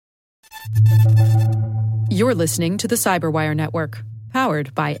You're listening to the Cyberwire Network,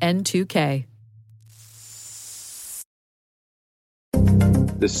 powered by N2K.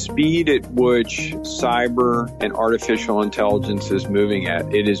 The speed at which cyber and artificial intelligence is moving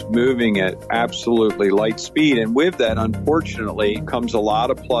at, it is moving at absolutely light speed. And with that, unfortunately, comes a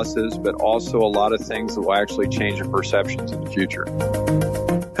lot of pluses, but also a lot of things that will actually change our perceptions in the future.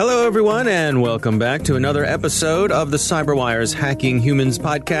 Hello, everyone, and welcome back to another episode of the CyberWire's Hacking Humans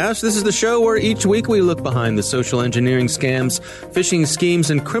podcast. This is the show where each week we look behind the social engineering scams, phishing schemes,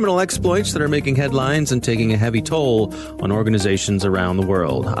 and criminal exploits that are making headlines and taking a heavy toll on organizations around the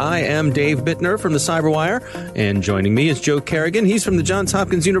world. I am Dave Bittner from the CyberWire, and joining me is Joe Kerrigan. He's from the Johns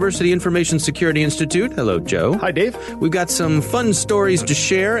Hopkins University Information Security Institute. Hello, Joe. Hi, Dave. We've got some fun stories to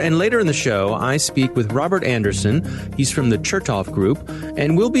share, and later in the show, I speak with Robert Anderson. He's from the Chertoff Group,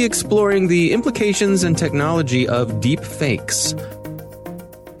 and we'll be exploring the implications and technology of deep fakes.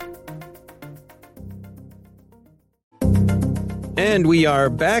 And we are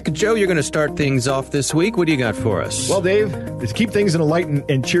back. Joe, you're going to start things off this week. What do you got for us? Well, Dave, to keep things in a light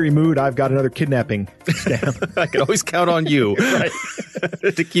and cheery mood, I've got another kidnapping scam. I can always count on you Right.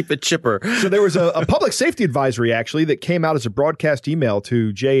 to keep it chipper. So there was a public safety advisory, actually, that came out as a broadcast email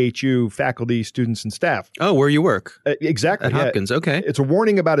to JHU faculty, students, and staff. Oh, where you work? Exactly. At Hopkins, okay. It's a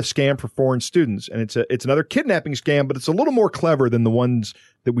warning about a scam for foreign students, and it's another kidnapping scam, but it's a little more clever than the ones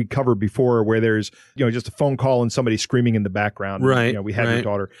that we covered before, where there's just a phone call and somebody screaming in the background. Right. We have your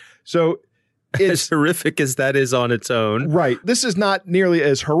daughter. So it's as horrific as that is on its own. Right. This is not nearly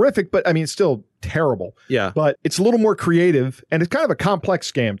as horrific, but I mean, it's still terrible. Yeah. But it's a little more creative, and it's kind of a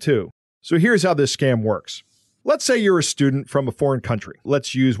complex scam too. So here's how this scam works. Let's say you're a student from a foreign country.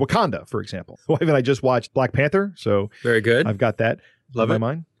 Let's use Wakanda, for example. Well, even I just watched Black Panther, so very good. I've got that Love in it. my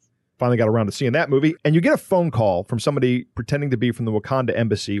mind. Finally got around to seeing that movie. And you get a phone call from somebody pretending to be from the Wakanda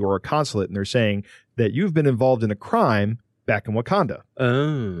embassy or a consulate, and they're saying that you've been involved in a crime back in Wakanda.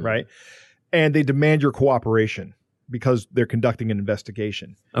 Oh. Right? And they demand your cooperation because they're conducting an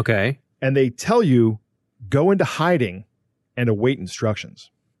investigation. Okay. And they tell you, go into hiding and await instructions.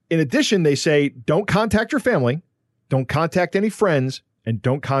 In addition, they say, don't contact your family, don't contact any friends, and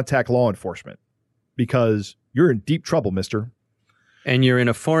don't contact law enforcement because you're in deep trouble, mister. And you're in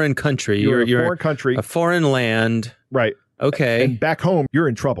a foreign country. You're in a foreign country. A foreign land. Right. Okay. And back home, you're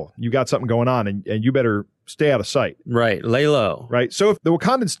in trouble. You got something going on, and you better stay out of sight. Right. Lay low. Right. So if the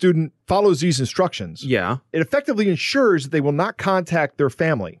Wakandan student follows these instructions, Yeah. it effectively ensures that they will not contact their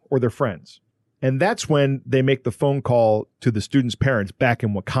family or their friends. And that's when they make the phone call to the student's parents back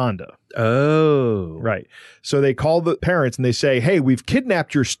in Wakanda. Oh. Right. So they call the parents and they say, hey, we've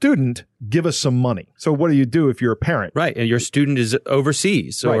kidnapped your student. Give us some money. So what do you do if you're a parent? Right. And your student is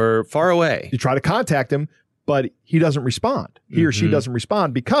overseas or far away. You try to contact him, but he doesn't respond. He or she doesn't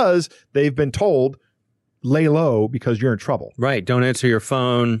respond because they've been told, lay low because you're in trouble. Right. Don't answer your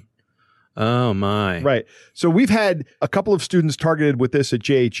phone. Oh, my. Right. So we've had a couple of students targeted with this at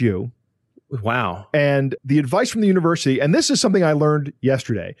JHU. Wow. And the advice from the university, and this is something I learned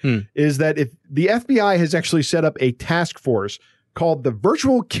yesterday, is that if the FBI has actually set up a task force called the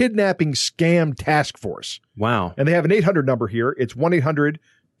Virtual Kidnapping Scam Task Force. Wow. And they have an 800 number here. It's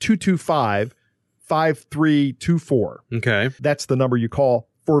 1-800-225-5324. Okay. That's the number you call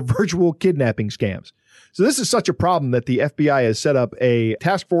for virtual kidnapping scams. So this is such a problem that the FBI has set up a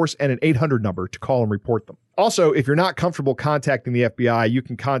task force and an 800 number to call and report them. Also, if you're not comfortable contacting the FBI, you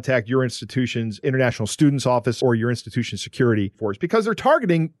can contact your institution's International Students Office or your institution's security force because they're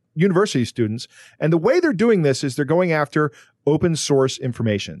targeting university students. And the way they're doing this is they're going after open source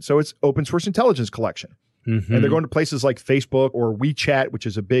information. So it's open source intelligence collection. Mm-hmm. And they're going to places like Facebook or WeChat, which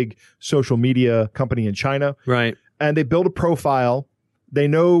is a big social media company in China. Right. And they build a profile. They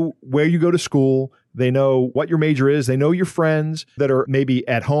know where you go to school. They know what your major is. They know your friends that are maybe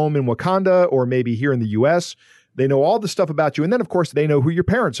at home in Wakanda or maybe here in the U.S. They know all the stuff about you. And then, of course, they know who your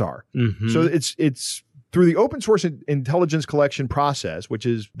parents are. Mm-hmm. So it's through the open source intelligence collection process, which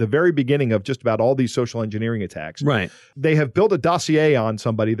is the very beginning of just about all these social engineering attacks. Right. They have built a dossier on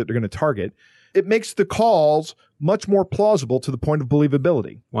somebody that they're going to target. It makes the calls much more plausible to the point of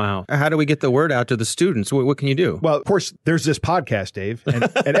believability. Wow. How do we get the word out to the students? What can you do? Well, of course, there's this podcast, Dave,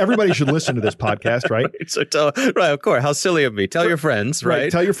 and everybody should listen to this podcast, right? Right, of course. How silly of me. Tell your friends,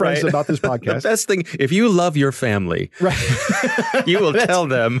 right? Tell your friends about this podcast. The best thing, if you love your family, right? you will tell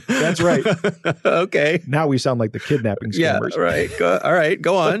them. That's right. Okay. Now we sound like the kidnapping scammers. Yeah, right. All right,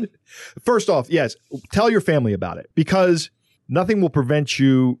 go on. First off, yes, tell your family about it because nothing will prevent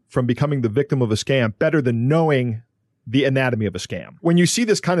you from becoming the victim of a scam better than knowing the anatomy of a scam. When you see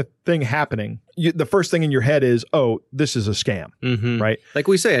this kind of thing happening, the first thing in your head is, oh, this is a scam, right? Like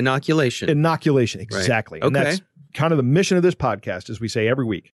we say, inoculation. Inoculation, exactly. Right. And that's kind of the mission of this podcast, as we say every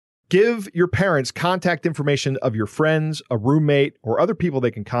week. Give your parents contact information of your friends, a roommate, or other people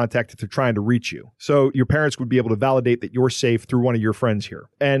they can contact if they're trying to reach you. So your parents would be able to validate that you're safe through one of your friends here.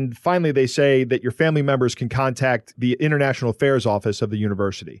 And finally, they say that your family members can contact the International Affairs Office of the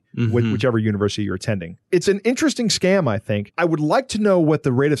university, whichever university you're attending. It's an interesting scam, I think. I would like to know what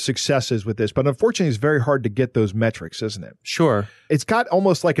the rate of success is with this, but unfortunately, it's very hard to get those metrics, isn't it? Sure. It's got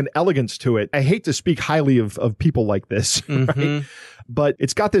almost like an elegance to it. I hate to speak highly of people like this, right? But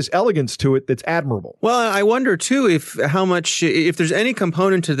it's got this elegance to it that's admirable. Well, I wonder too if there's any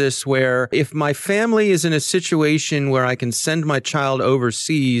component to this where if my family is in a situation where I can send my child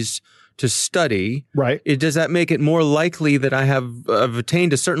overseas to study, right? Does that make it more likely that I've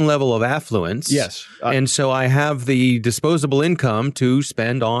attained a certain level of affluence? Yes. And so I have the disposable income to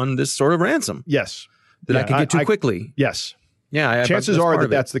spend on this sort of ransom. Yes. That I can get to quickly. Yes. Yeah, chances are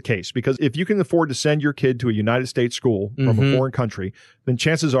that's the case, because if you can afford to send your kid to a United States school from a foreign country, then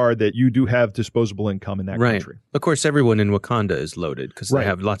chances are that you do have disposable income in that country. Of course, everyone in Wakanda is loaded because they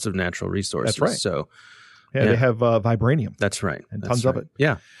have lots of natural resources. That's right. So, they have vibranium. That's right. And tons of it.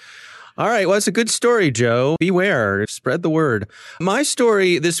 Yeah. All right. Well, it's a good story, Joe. Beware. Spread the word. My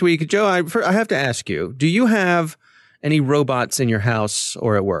story this week, Joe, I have to ask you, do you have any robots in your house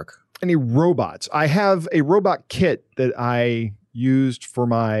or at work? Any robots? I have a robot kit that I used for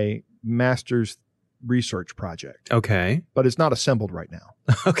my master's research project. Okay. But it's not assembled right now.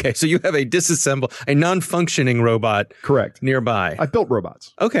 Okay. So you have a non-functioning robot. Correct. Nearby. I built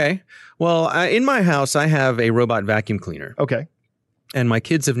robots. Okay. Well, in my house, I have a robot vacuum cleaner. Okay. And my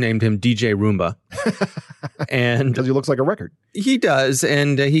kids have named him DJ Roomba. And because he looks like a record. He does.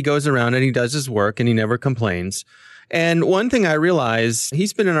 And he goes around and he does his work and he never complains. And one thing I realized,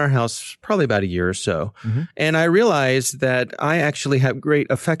 he's been in our house probably about a year or so. And I realized that I actually have great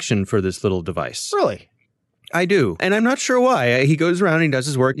affection for this little device. Really? I do. And I'm not sure why. He goes around and he does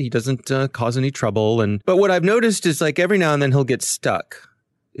his work. He doesn't cause any trouble. But what I've noticed is like every now and then he'll get stuck.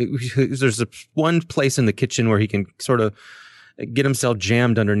 There's one place in the kitchen where he can sort of get himself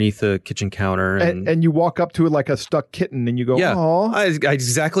jammed underneath the kitchen counter. And you walk up to it like a stuck kitten and you go, oh.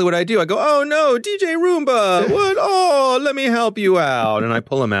 Exactly what I do. I go, oh no, DJ Roomba, what? Oh, let me help you out. And I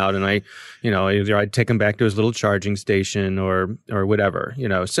pull him out and either I take him back to his little charging station or whatever,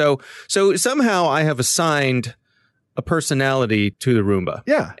 So somehow I have assigned a personality to the Roomba.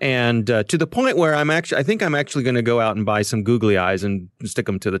 Yeah. And to the point where I think I'm actually going to go out and buy some googly eyes and stick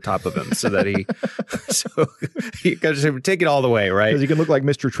them to the top of him so that he can take it all the way, right? Because he can look like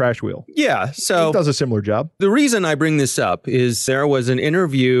Mr. Trash Wheel. Yeah. So he does a similar job. The reason I bring this up is there was an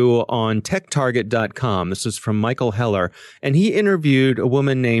interview on techtarget.com. This is from Michael Heller, and he interviewed a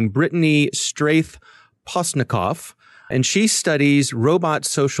woman named Brittany Straith-Postnikoff, and she studies robot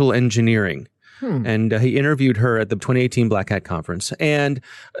social engineering. And he interviewed her at the 2018 Black Hat Conference. And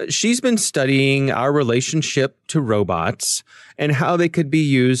she's been studying our relationship to robots and how they could be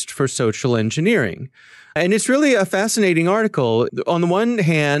used for social engineering. And it's really a fascinating article. On the one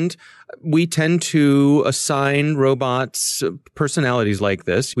hand, we tend to assign robots personalities like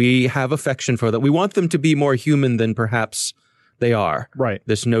this. We have affection for them. We want them to be more human than perhaps they are. Right.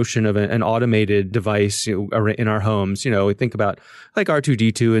 This notion of an automated device in our homes. We think about like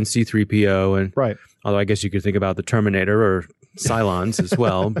R2-D2 and C-3PO. And right. Although I guess you could think about the Terminator or Cylons as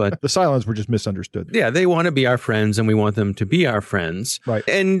well. But the Cylons were just misunderstood. Yeah, they want to be our friends and we want them to be our friends. Right.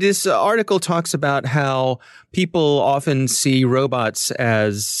 And this article talks about how people often see robots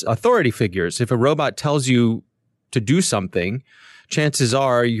as authority figures. If a robot tells you to do something, chances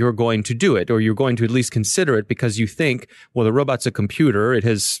are you're going to do it, or you're going to at least consider it because you think, well, the robot's a computer. It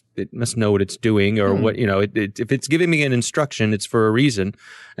must know what it's doing, or what, if it's giving me an instruction, it's for a reason.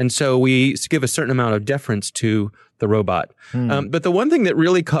 And so we give a certain amount of deference to the robot. But the one thing that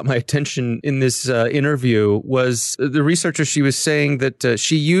really caught my attention in this interview was the researcher. She was saying that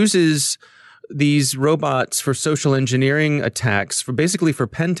she uses these robots for social engineering attacks, basically for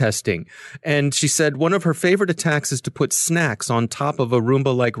pen testing. And she said one of her favorite attacks is to put snacks on top of a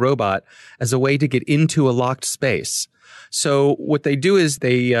Roomba-like robot as a way to get into a locked space. So what they do is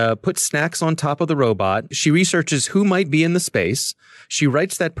they put snacks on top of the robot. She researches who might be in the space. She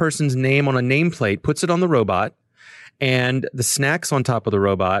writes that person's name on a nameplate, puts it on the robot, and the snacks on top of the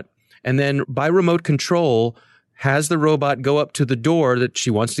robot. And then by remote control, has the robot go up to the door that she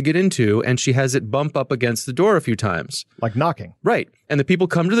wants to get into, and she has it bump up against the door a few times. Like knocking. Right. And the people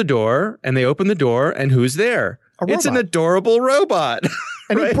come to the door, and they open the door, and who's there? A robot. It's an adorable robot.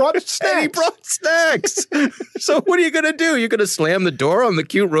 And he brought snacks. And he brought snacks. So what are you going to do? You're going to slam the door on the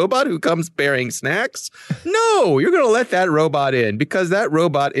cute robot who comes bearing snacks? No, you're going to let that robot in because that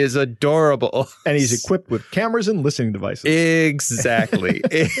robot is adorable. And he's equipped with cameras and listening devices. Exactly.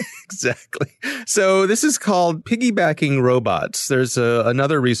 Exactly. So this is called piggybacking robots. There's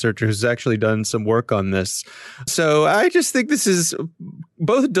another researcher who's actually done some work on this. So I just think this is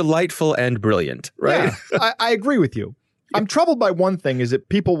both delightful and brilliant, right? Yeah, I agree with you. I'm troubled by one thing is that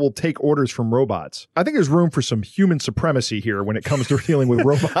people will take orders from robots. I think there's room for some human supremacy here when it comes to dealing with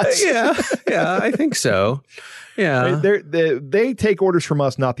robots. Yeah, I think so. Yeah. They take orders from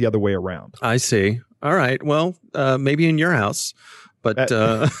us, not the other way around. I see. All right. Well, maybe in your house. But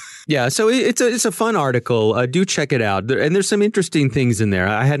yeah, so it's a fun article. Do check it out. And there's some interesting things in there.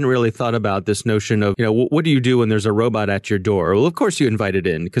 I hadn't really thought about this notion of, what do you do when there's a robot at your door? Well, of course you invite it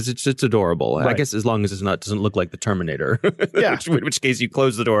in because it's adorable. Right. I guess as long as it doesn't look like the Terminator. Yeah. In which case you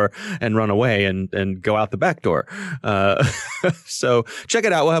close the door and run away and go out the back door. So check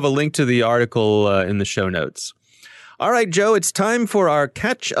it out. We'll have a link to the article in the show notes. All right, Joe, it's time for our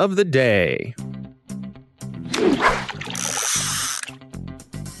catch of the day.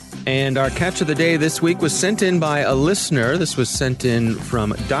 And our catch of the day this week was sent in by a listener. This was sent in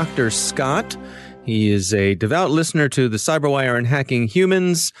from Dr. Scott. He is a devout listener to the Cyberwire and Hacking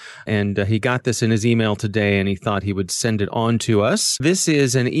Humans, and he got this in his email today, and he thought he would send it on to us. This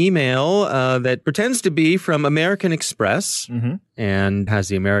is an email that pretends to be from American Express and has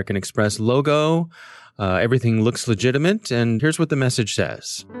the American Express logo. Everything looks legitimate, and here's what the message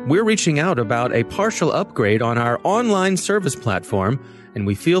says. We're reaching out about a partial upgrade on our online service platform, and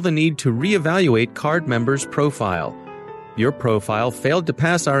we feel the need to reevaluate card members' profile. Your profile failed to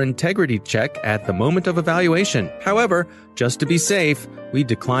pass our integrity check at the moment of evaluation. However, just to be safe, we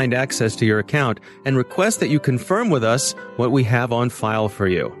declined access to your account and request that you confirm with us what we have on file for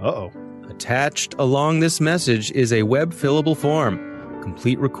you. Uh-oh. Attached along this message is a web fillable form.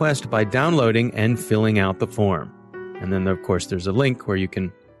 Complete request by downloading and filling out the form. And then, of course, there's a link where you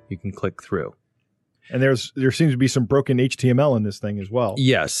can click through. And there seems to be some broken HTML in this thing as well.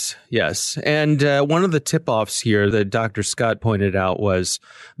 Yes. And one of the tip-offs here that Dr. Scott pointed out was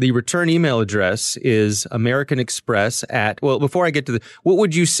the return email address is American Express at, well, before I get to what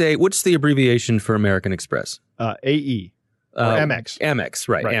would you say, what's the abbreviation for American Express? AE. Or Amex. Amex,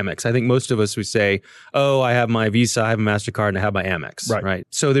 right. Amex. I think most of us would say, oh, I have my Visa, I have a MasterCard, and I have my Amex. Right.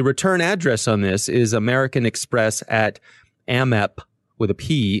 So the return address on this is American Express at Amep with a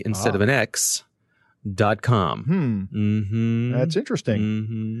P instead of an X. .com. That's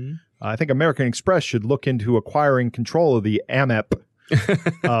interesting. I think American Express should look into acquiring control of the AMEP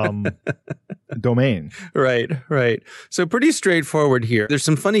domain. Right. So pretty straightforward here. There's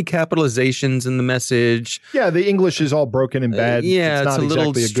some funny capitalizations in the message. Yeah, the English is all broken and bad. It's not a little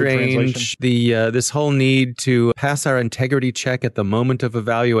exactly strange. This whole need to pass our integrity check at the moment of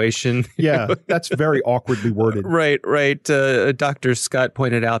evaluation. Yeah, that's very awkwardly worded. Right. Dr. Scott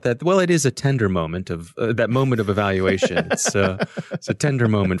pointed out that, well, it is a tender moment of that moment of evaluation. It's a tender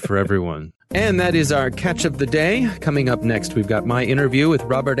moment for everyone. And that is our catch of the day. Coming up next, we've got my interview with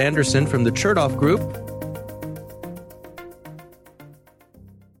Robert Anderson from the Chertoff Group.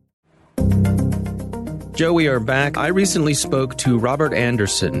 Joe, we are back. I recently spoke to Robert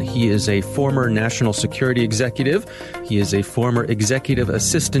Anderson. He is a former national security executive. He is a former executive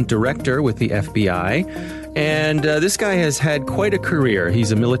assistant director with the FBI. And this guy has had quite a career.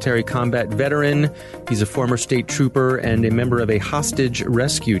 He's a military combat veteran. He's a former state trooper and a member of a hostage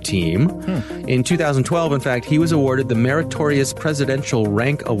rescue team. In 2012, in fact, he was awarded the Meritorious Presidential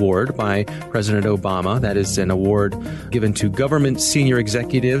Rank Award by President Obama. That is an award given to government senior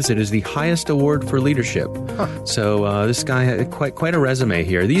executives. It is the highest award for leadership. So this guy had quite a resume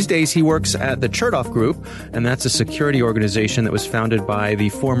here. These days, he works at the Chertoff Group, and that's a security organization that was founded by the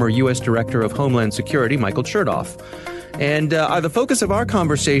former U.S. Director of Homeland Security, Michael Chertoff. And the focus of our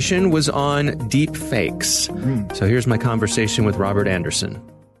conversation was on deep fakes. So here's my conversation with Robert Anderson.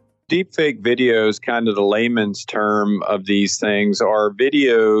 Deepfake videos, kind of the layman's term of these things, are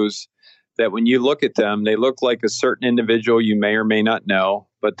videos that when you look at them, they look like a certain individual you may or may not know,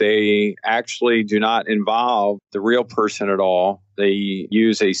 but they actually do not involve the real person at all. They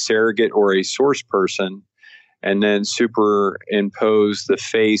use a surrogate or a source person and then superimpose the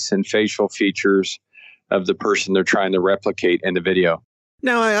face and facial features of the person they're trying to replicate in the video.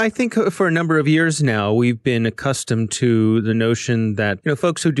 Now, I think for a number of years now, we've been accustomed to the notion that,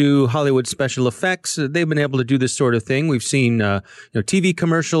 folks who do Hollywood special effects, they've been able to do this sort of thing. We've seen, TV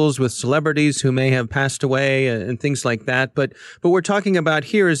commercials with celebrities who may have passed away and things like that. But what we're talking about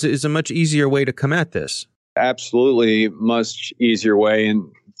here is a much easier way to come at this. Absolutely, much easier way. And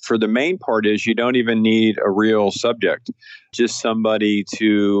for the main part is you don't even need a real subject, just somebody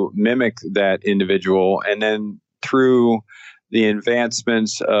to mimic that individual. And then through the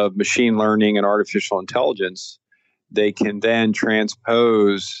advancements of machine learning and artificial intelligence, they can then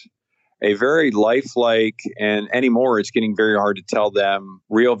transpose a very lifelike, and anymore it's getting very hard to tell them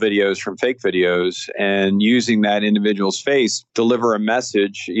real videos from fake videos, and using that individual's face, deliver a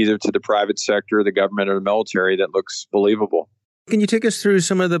message either to the private sector, the government, or the military that looks believable. Can you take us through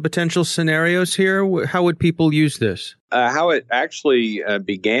some of the potential scenarios here? How would people use this? How it actually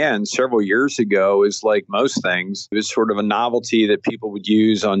began several years ago is like most things. It was sort of a novelty that people would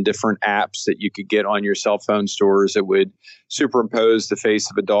use on different apps that you could get on your cell phone stores. It would superimpose the face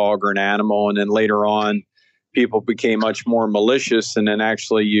of a dog or an animal. And then later on, people became much more malicious and then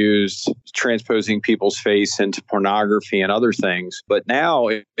actually used transposing people's face into pornography and other things. But now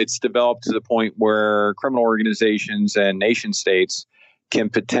it's developed to the point where criminal organizations and nation states can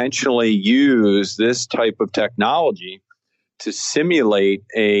potentially use this type of technology to simulate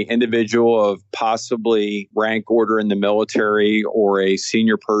a individual of possibly rank order in the military or a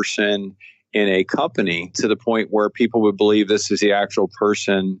senior person in a company, to the point where people would believe this is the actual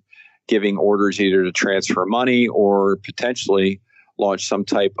person giving orders either to transfer money or potentially launch some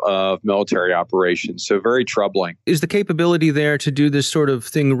type of military operation. So very troubling. Is the capability there to do this sort of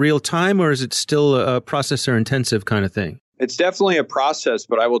thing real time, or is it still a processor intensive kind of thing? It's definitely a process,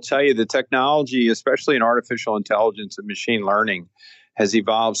 but I will tell you the technology, especially in artificial intelligence and machine learning, has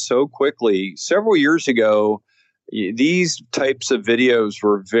evolved so quickly. Several years ago, these types of videos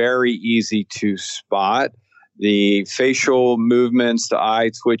were very easy to spot. The facial movements, the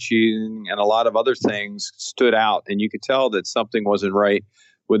eye twitching, and a lot of other things stood out. And you could tell that something wasn't right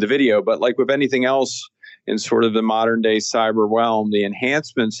with the video. But like with anything else in sort of the modern day cyber realm, the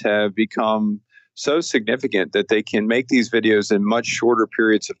enhancements have become so significant that they can make these videos in much shorter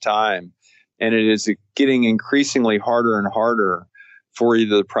periods of time. And it is getting increasingly harder and harder for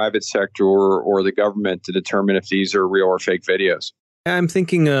either the private sector or the government to determine if these are real or fake videos. I'm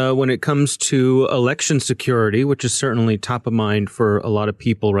thinking when it comes to election security, which is certainly top of mind for a lot of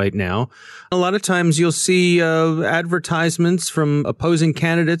people right now. A lot of times you'll see advertisements from opposing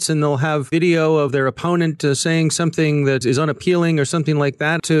candidates, and they'll have video of their opponent saying something that is unappealing or something like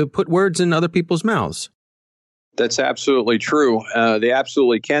that to put words in other people's mouths. That's absolutely true. They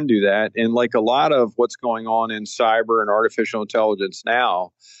absolutely can do that. And like a lot of what's going on in cyber and artificial intelligence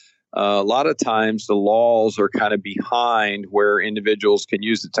now, a lot of times the laws are kind of behind where individuals can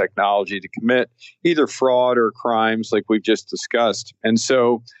use the technology to commit either fraud or crimes like we've just discussed. And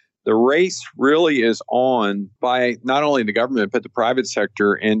so the race really is on by not only the government, but the private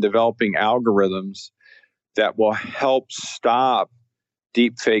sector in developing algorithms that will help stop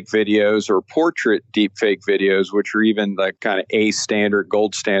deepfake videos or portrait deepfake videos, which are even the kind of A standard,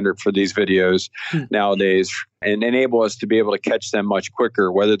 gold standard for these videos nowadays, and enable us to be able to catch them much quicker,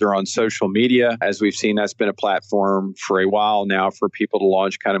 whether they're on social media. As we've seen, that's been a platform for a while now for people to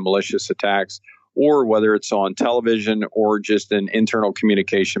launch kind of malicious attacks, or whether it's on television or just an internal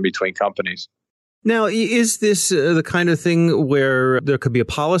communication between companies. Now, is this the kind of thing where there could be a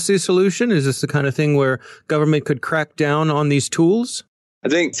policy solution? Is this the kind of thing where government could crack down on these tools? I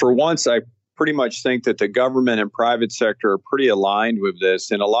think for once, I pretty much think that the government and private sector are pretty aligned with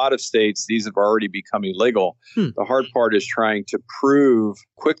this. In a lot of states, these have already become illegal. The hard part is trying to prove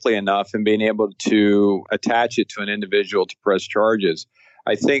quickly enough and being able to attach it to an individual to press charges.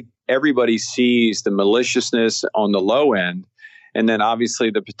 I think everybody sees the maliciousness on the low end, and then obviously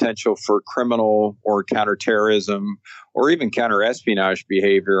the potential for criminal or counterterrorism or even counterespionage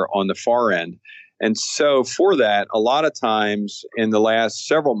behavior on the far end. And so for that, a lot of times in the last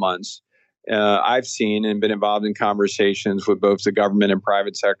several months, I've seen and been involved in conversations with both the government and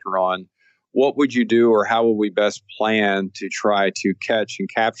private sector on what would you do or how would we best plan to try to catch and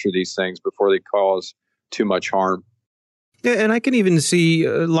capture these things before they cause too much harm. Yeah, and I can even see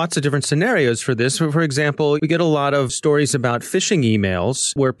lots of different scenarios for this. For example, we get a lot of stories about phishing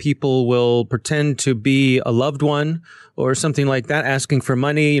emails where people will pretend to be a loved one or something like that, asking for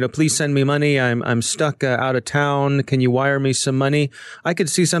money. Please send me money. I'm stuck out of town. Can you wire me some money? I could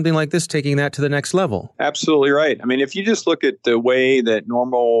see something like this taking that to the next level. Absolutely right. I mean, if you just look at the way that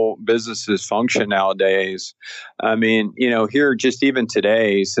normal businesses function nowadays, I mean, here just even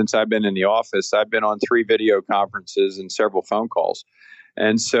today, since I've been in the office, I've been on 3 video conferences and several phone calls.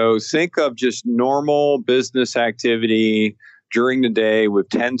 And so think of just normal business activity during the day with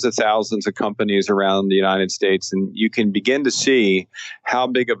tens of thousands of companies around the United States. And you can begin to see how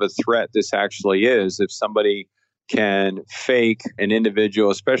big of a threat this actually is if somebody can fake an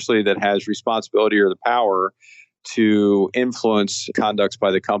individual, especially that has responsibility or the power to influence conducts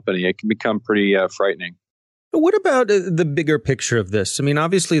by the company. It can become pretty frightening. But what about the bigger picture of this? I mean,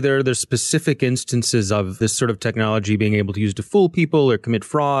 obviously, there's specific instances of this sort of technology being able to use to fool people or commit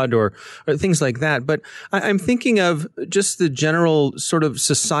fraud or things like that. But I'm thinking of just the general sort of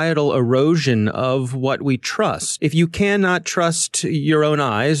societal erosion of what we trust. If you cannot trust your own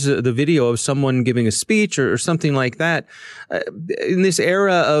eyes, the video of someone giving a speech or something like that, in this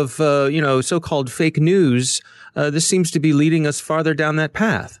era of, so-called fake news, this seems to be leading us farther down that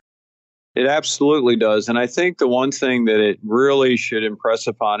path. It absolutely does. And I think the one thing that it really should impress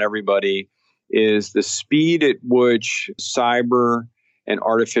upon everybody is the speed at which cyber and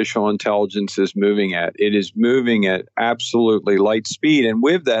artificial intelligence is moving at. It is moving at absolutely light speed. And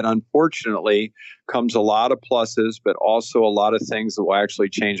with that, unfortunately, comes a lot of pluses, but also a lot of things that will actually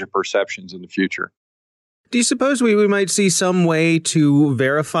change our perceptions in the future. Do you suppose we might see some way to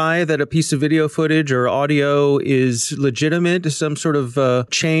verify that a piece of video footage or audio is legitimate, some sort of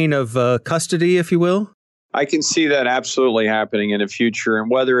chain of custody, if you will? I can see that absolutely happening in the future. And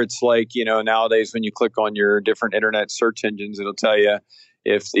whether it's like, nowadays when you click on your different internet search engines, it'll tell you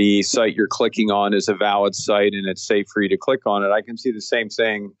if the site you're clicking on is a valid site and it's safe for you to click on it. I can see the same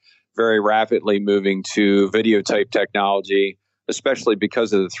thing very rapidly moving to video type technology, especially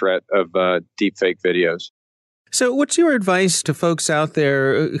because of the threat of deepfake videos. So what's your advice to folks out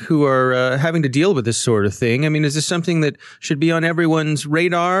there who are having to deal with this sort of thing? I mean, is this something that should be on everyone's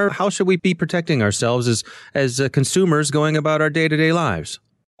radar? How should we be protecting ourselves as consumers going about our day-to-day lives?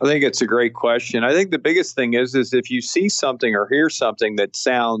 I think it's a great question. I think the biggest thing is if you see something or hear something that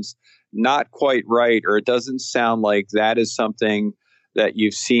sounds not quite right, or it doesn't sound like that is something that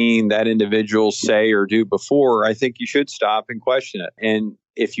you've seen that individual say or do before, I think you should stop and question it. And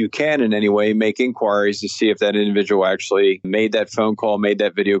if you can in any way, make inquiries to see if that individual actually made that phone call, made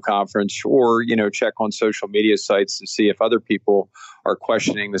that video conference, or, check on social media sites to see if other people are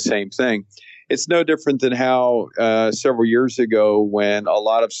questioning the same thing. It's no different than how several years ago when a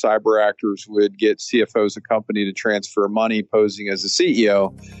lot of cyber actors would get CFOs of company to transfer money posing as a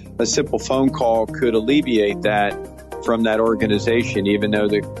CEO, a simple phone call could alleviate that from that organization, even though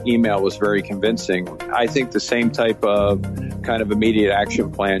the email was very convincing. I think the same type of kind of immediate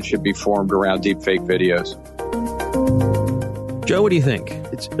action plan should be formed around deepfake videos. Joe, what do you think?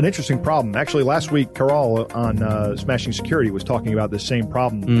 It's an interesting problem. Actually, last week, Carol on Smashing Security was talking about this same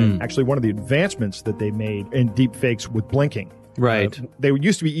problem. And actually, one of the advancements that they made in deepfakes with blinking. Right. They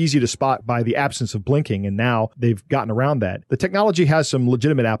used to be easy to spot by the absence of blinking, and now they've gotten around that. The technology has some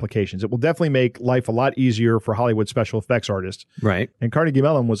legitimate applications. It will definitely make life a lot easier for Hollywood special effects artists. Right. And Carnegie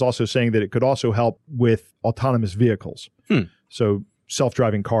Mellon was also saying that it could also help with autonomous vehicles. So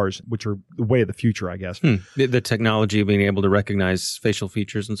self-driving cars, which are the way of the future, I guess. The technology of being able to recognize facial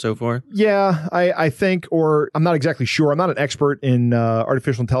features and so forth? Yeah, I think, or I'm not exactly sure. I'm not an expert in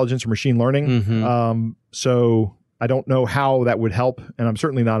artificial intelligence or machine learning. So I don't know how that would help, and I'm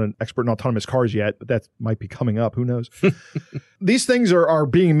certainly not an expert in autonomous cars yet, but that might be coming up. Who knows? These things are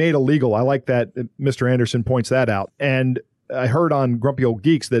being made illegal. I like that Mr. Anderson points that out. And I heard on Grumpy Old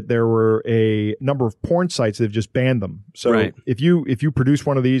Geeks that there were a number of porn sites that have just banned them. So if you produce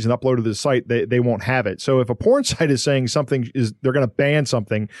one of these and upload it to the site, they won't have it. So if a porn site is saying something they're going to ban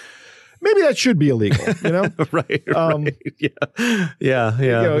something, maybe that should be illegal, Right. Yeah.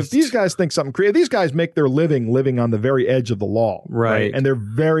 If these guys think something creative, these guys make their living on the very edge of the law. Right. And they're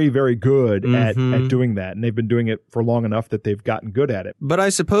very, very good at doing that. And they've been doing it for long enough that they've gotten good at it. But I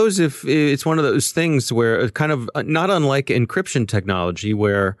suppose if it's one of those things where kind of not unlike encryption technology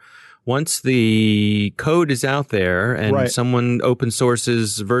where once the code is out there and someone open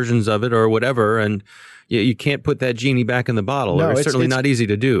sources versions of it or whatever, and you can't put that genie back in the bottle. No, it's certainly not easy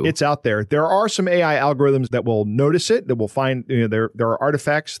to do. It's out there. There are some AI algorithms that will notice it, that will find, there are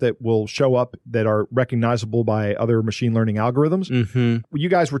artifacts that will show up that are recognizable by other machine learning algorithms. You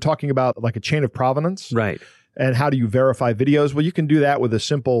guys were talking about like a chain of provenance. Right. And how do you verify videos? Well, you can do that with a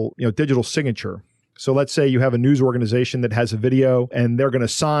simple, digital signature. So let's say you have a news organization that has a video and they're going to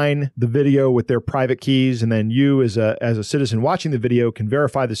sign the video with their private keys. And then you as a citizen watching the video can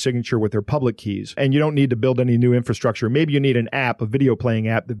verify the signature with their public keys. And you don't need to build any new infrastructure. Maybe you need an app, a video playing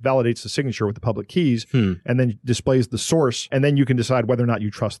app that validates the signature with the public keys and then displays the source. And then you can decide whether or not you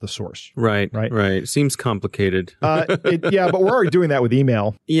trust the source. Right. Seems complicated. But we're already doing that with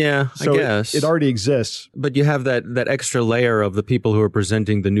email. Yeah, so I guess. It already exists. But you have that extra layer of the people who are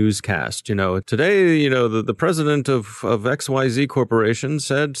presenting the newscast. Today the president of XYZ Corporation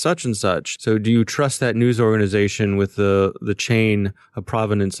said such and such. So do you trust that news organization with the chain of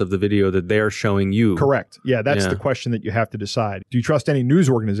provenance of the video that they're showing you? Correct. Yeah, that's the question that you have to decide. Do you trust any news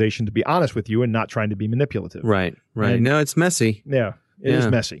organization to be honest with you and not trying to be manipulative? Right. And, no, it's messy. Yeah. It is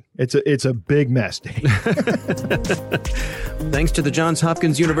messy. It's a big mess, Dave. Thanks to the Johns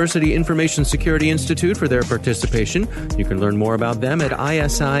Hopkins University Information Security Institute for their participation. You can learn more about them at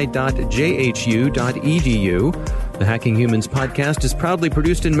isi.jhu.edu. The Hacking Humans podcast is proudly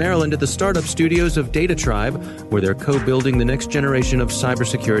produced in Maryland at the startup studios of Data Tribe, where they're co-building the next generation of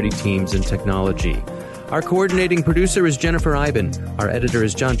cybersecurity teams and technology. Our coordinating producer is Jennifer Iben. Our editor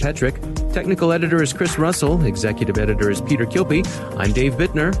is John Petrick. Technical editor is Chris Russell. Executive editor is Peter Kilpie. I'm Dave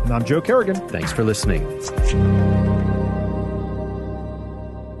Bittner. And I'm Joe Kerrigan. Thanks for listening.